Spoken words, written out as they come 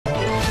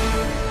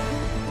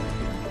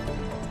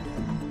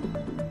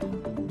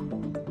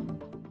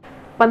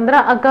15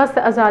 ਅਗਸਤ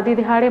ਆਜ਼ਾਦੀ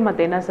ਦਿਹਾੜੇ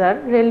ਮੱਦੇਨਜ਼ਰ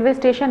ਰੇਲਵੇ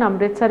ਸਟੇਸ਼ਨ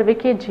ਅੰਮ੍ਰਿਤਸਰ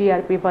ਵਿਖੇ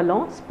ਜੀਆਰਪੀ ਵੱਲੋਂ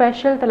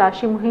ਸਪੈਸ਼ਲ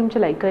ਤਲਾਸ਼ੀ ਮੁਹਿੰਮ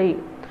ਚਲਾਈ ਗਈ।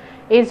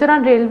 ਇਸ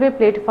ਦੌਰਾਨ ਰੇਲਵੇ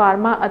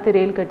ਪਲੇਟਫਾਰਮਾਂ ਅਤੇ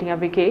ਰੇਲ ਗੱਡੀਆਂ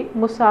ਵਿਖੇ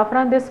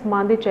ਮੁਸਾਫਰਾਂ ਦੇ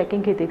ਸਮਾਨ ਦੀ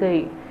ਚੈਕਿੰਗ ਕੀਤੀ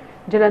ਗਈ।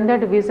 ਜਲੰਧਰ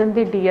ਡਿਵੀਜ਼ਨ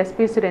ਦੇ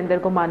ਡੀਐਸਪੀ ਸੁਰਿੰਦਰ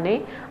ਕੁਮਾਰ ਨੇ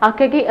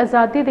ਆਖਿਆ ਕਿ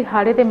ਆਜ਼ਾਦੀ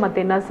ਦਿਹਾੜੇ ਦੇ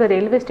ਮੱਦੇਨਜ਼ਰ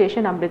ਰੇਲਵੇ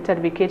ਸਟੇਸ਼ਨ ਅੰਮ੍ਰਿਤਸਰ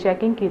ਵਿਖੇ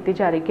ਚੈਕਿੰਗ ਕੀਤੀ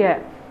ਜਾ ਰਹੀ ਹੈ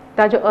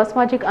ਤਾਂ ਜੋ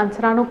ਅਸਮਾਜਿਕ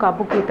ਅਨਸਰਾਂ ਨੂੰ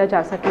ਕਾਬੂ ਕੀਤਾ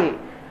ਜਾ ਸਕੇ।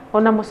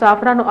 उन्होंने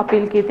मुसाफिरां नूं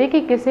अपील की कि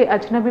किसी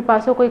अजनबी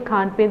पासों कोई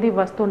खाण पीण की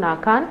वस्तु ना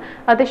खाण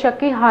अते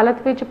शक्की हालत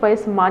विच पए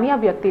समानिया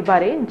व्यक्ति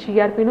बारे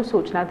जीआरपी नूं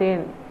सूचना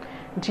देण।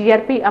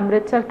 जीआरपी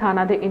अमृतसर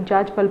थाना के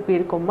इंचार्ज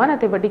बलबीर कुमार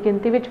अते वड्डी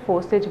गिनती विच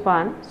फौज के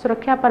जवान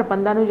सुरक्षा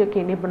प्रबंधां नूं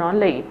यकीनी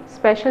बनाउण लई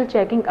स्पैशल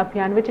चैकिंग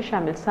अभियान विच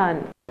शामिल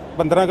सन।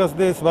 15 अगस्त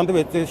के संबंध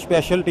में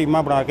स्पैशल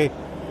टीमां बना के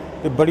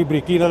बड़ी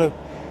बरीकी नाल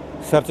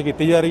सर्च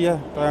की जा रही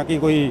है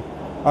ताकि कोई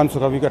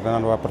अनसुखावी घटना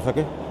ना वापर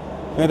सके।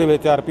 ये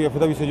आरपीएफ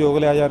का भी सहयोग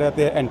लिया जा रहा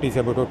है। एंटी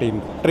सैबोटो टीम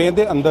ट्रेन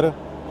के अंदर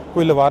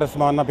कोई लवारस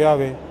समान ना पिया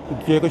हो,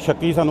 जे कोई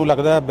शक्की सानू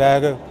लगता है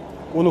बैग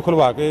उन्होंने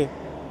खुलवा के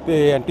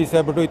एंटी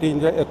सैबोटो टीम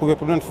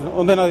इक्विपमेंट्स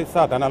उन्होंने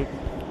सहायता नाल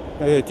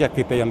चैक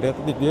किए जाते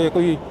हैं। जे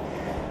कोई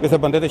किसी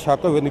बंदे ते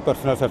शक हो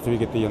परसनल सर्च भी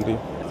की जाती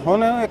है।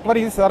 हुण एक बार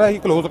सारा ही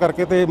क्लोज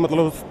करके तो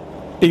मतलब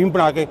टीम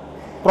बना के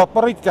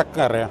प्रॉपर ही चैक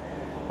कर रहे हैं।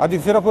 अज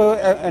सिर्फ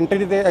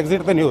एंट्री ते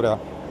एग्जिट तो नहीं हो रहा,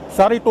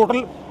 सारी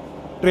टोटल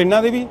ट्रेनों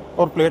के भी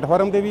और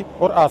प्लेटफार्म के भी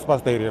और आस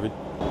पास के एरिया भी।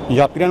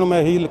 यात्रियों मैं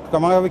यही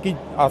कहांगा कि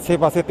आसे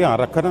पासे ध्यान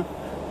रखन,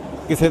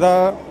 किसी का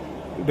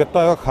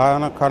दिता हुआ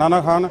खाना ना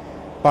खान,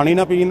 पानी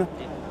ना पीन,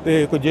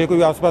 तो जे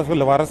कोई आस पास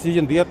लवारस चीज़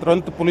होंदी है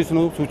तुरंत पुलिस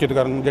नूं सूचित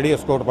करन जिहड़ी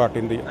एस्कॉर्ट पार्टी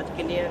होंदी है। अज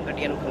कितनियां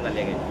गड्डियां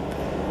खंगाले गए?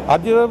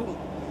 अज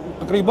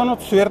तकरीबन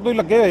सवेर तो ही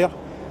लगे हुए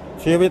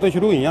 6 बजे तो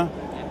शुरू हुई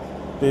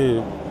तो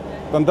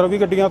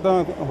 15-20 गड्डियां तो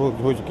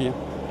हो चुकी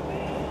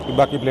हैं।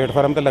 बाकी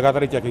प्लेटफार्म तो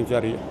लगातार ही चैकिंग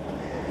जारी है,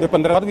 ये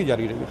 15 बाद भी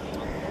जारी रहेगी।